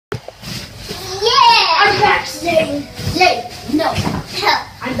Zane. Zane, no.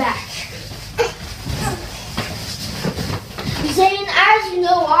 I'm back. Zane, as you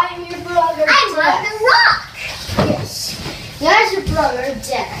know, I am your brother. I'm on the rock. Yes. As your brother,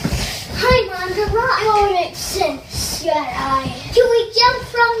 Death. I'm on the rock. It only makes sense. Yeah, Can we jump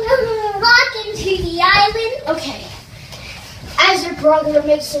from the rock into the island? Okay. As your brother, it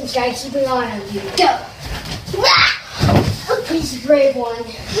makes sense, guy. Keep an eye on you. Go. He's a brave one.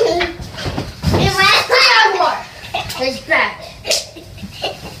 Let's grab it.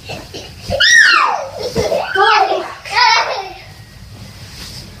 Go on.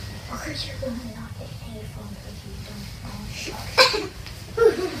 You're going to not get any fun if you don't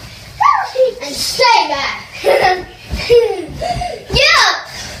fall. And stay back.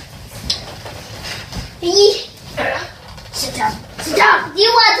 Sit down. Sit down. Do you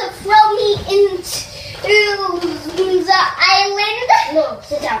want to throw me into the island? No,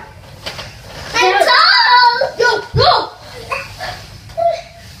 sit down. I'm tall. Go, go.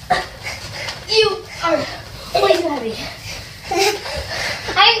 You are way too heavy.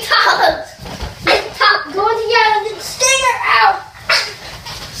 I'm tall. I'm tall. Go on the island and stay there out.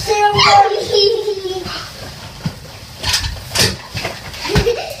 Stay on the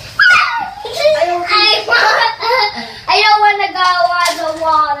I don't want to go on the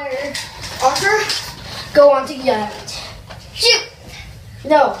water. Arthur, go onto the island. Shoot.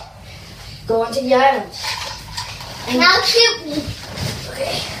 No. Go onto the island. And Now shoot me.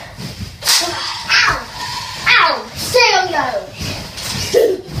 okay. Ow. Ow. Stay on the island.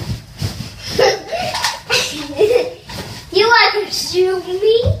 You want to shoot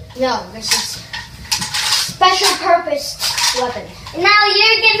me? No, this is special purpose weapon. Now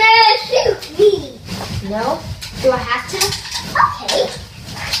you're gonna shoot me. No? Do I have to? Okay.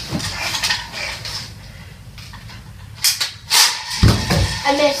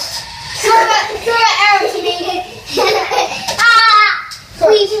 I missed. Throw an arrow to me.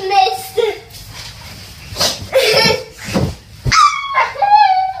 We missed.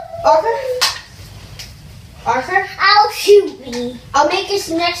 Arthur? I'll shoot me. I'll make this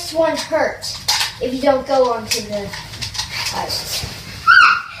next one hurt if you don't go onto the island.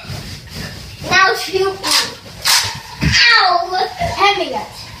 Now shoot me. Ow! Hand me that.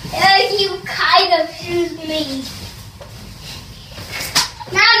 You kind of shoot me.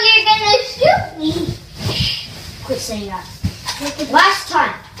 Now you're gonna shoot me. Quit saying that. Last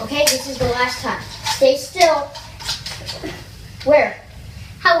time, okay? This is the last time. Stay still. Where?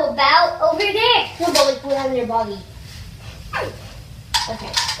 How about over there? No, but like put on your body.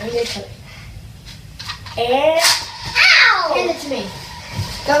 Okay, I'm gonna kill it. And Ow! hand it to me.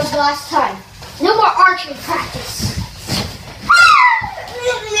 That was the last time. No more archery practice.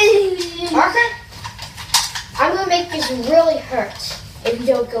 Arthur, I'm gonna make this really hurt if you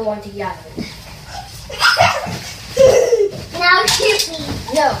don't go onto the island. Now shoot me.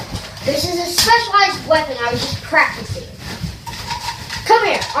 No, this is a specialized weapon. I was just practicing. Come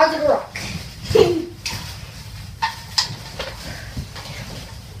here, onto the rock.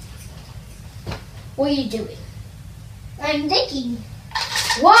 What are you doing? I'm thinking.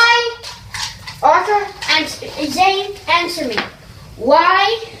 Why, Arthur, Zane, answer me.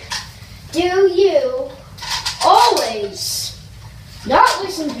 Why do you always not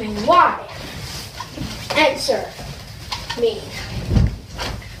listen to me? Why? Answer me.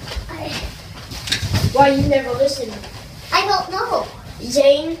 Why you never listen? I don't know.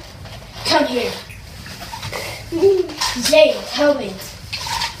 Zane, come here. Zane, tell me.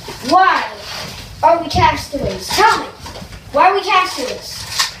 Why are we castaways? Tell me. Why are we castaways?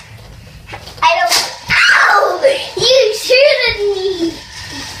 I don't. Ow! You shooted me.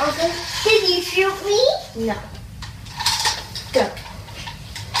 Arthur? Did you shoot me? No. Go.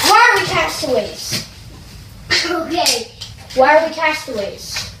 Why are we castaways? Okay. Why are we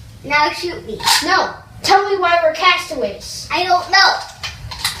castaways? Now shoot me. No. Tell me why we're castaways. I don't know.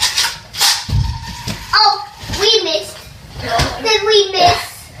 Oh, we missed. Did we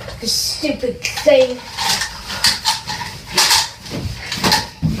miss? This stupid thing.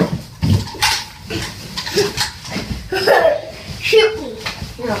 Shoot me.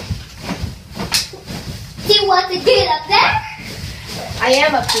 No. Do you want to get up there? I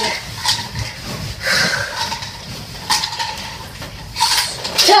am up here.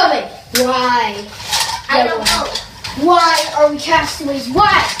 Tell me why. I don't know. Why are we castaways? Why?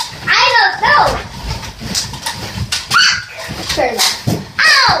 I don't know. Fair enough.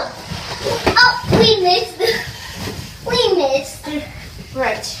 Ow! Oh, we missed. We missed.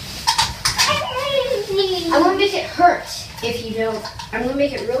 Right. I'm gonna make it hurt if you don't. I'm gonna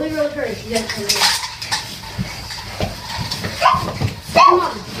make it really, really hurt if you don't come here. Come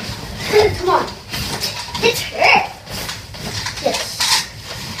on. Come on. It's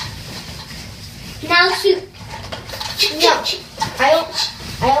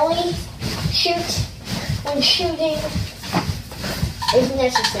It's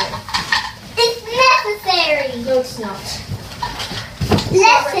necessary. It's necessary. No, it's not.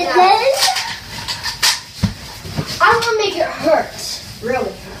 Yes, it is. I'm gonna make it hurt.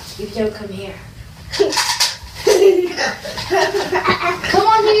 Really hurt. If you don't come here. Come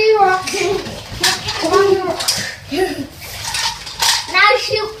on, here you are. Come on, here you are. Now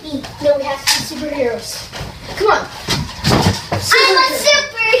shoot me. No, we have to be superheroes. Come on. I'm a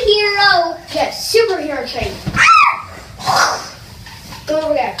superhero. Yes, superhero training. Go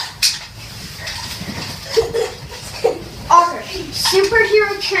over there. Arthur,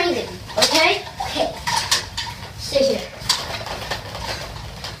 superhero training, okay? Okay. Stay here.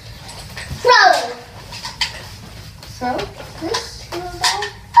 Throw. Throw this ball.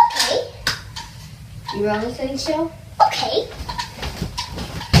 Okay. You really think so? Okay.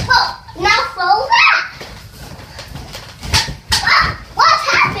 Oh, now throw that. Ah, what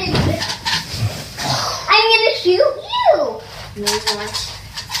happened? I'm gonna shoot you. No, you won't.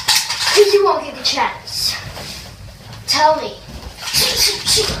 Because you won't get the chance. Tell me.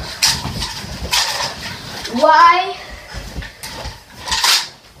 Why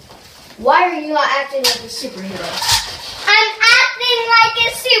are you not acting like a superhero? I'm acting like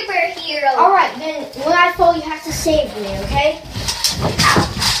a superhero. Alright, then when I fall, you have to save me, okay?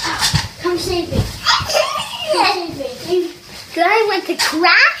 Come save me. Come save me. Did I want to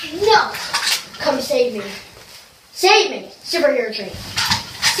crash? No. Come save me. Save me. Superhero training.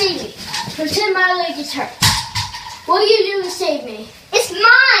 Save me. Pretend my leg is hurt. What do you do to save me? It's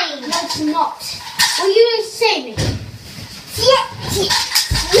mine. No, it's not. What do you do to save me?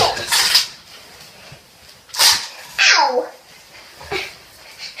 Yes. Ow.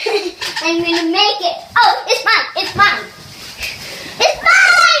 I'm gonna make it. Oh, it's mine. It's mine. It's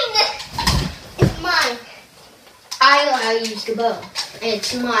mine. It's mine. I know how to use the bow. And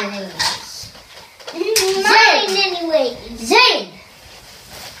it's mine anyways. Mine anyway. Zane!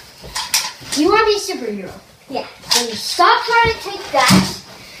 Do you want to be a superhero? Yeah. Then you stop trying to take that.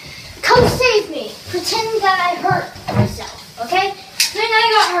 Come save me. Pretend that I hurt myself, okay? Then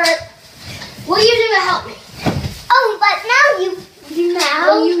I got hurt. What do you do to help me? Oh, but now you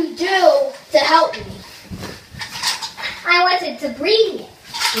What do you do to help me? I wanted to bring it.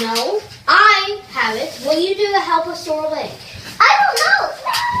 No, I have it. What do you do to help a sore leg? I don't know.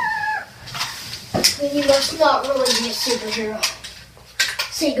 Then you must not really be a superhero.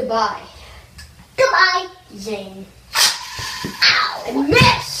 Say goodbye. Goodbye. Zane. Ow. I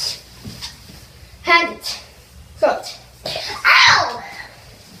miss! Hand it. Throw it. Ow.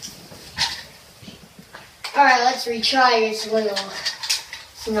 Alright, let's retry this little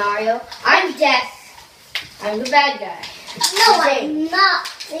scenario. I'm Death. I'm the bad guy. No, Zane. I'm not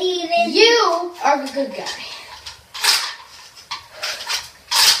even. You are the good guy.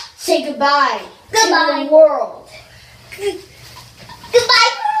 Say goodbye. Goodbye. To the world. Goodbye, world.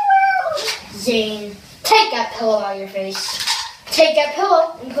 Zane, take that pillow out of your face. Take that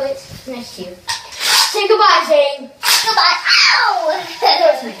pillow and put it next to you. Say goodbye, Zane. Goodbye. Ow.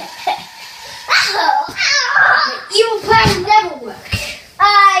 Ow. Ow. Evil plan will never work.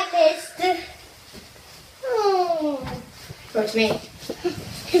 I missed. Throw it to me.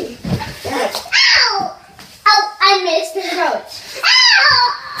 Ow. Oh, I missed. Throw it. Ow.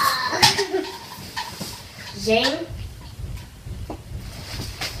 Zane.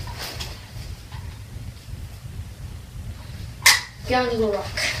 Get on the rock.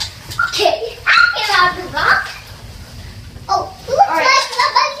 Okay, I get out the rock. Oh, looks All right. like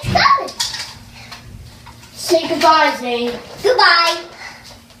somebody's coming. Say goodbye, Zane. Goodbye.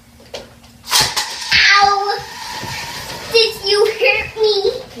 Ow. Did you hurt me?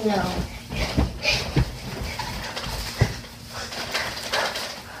 No.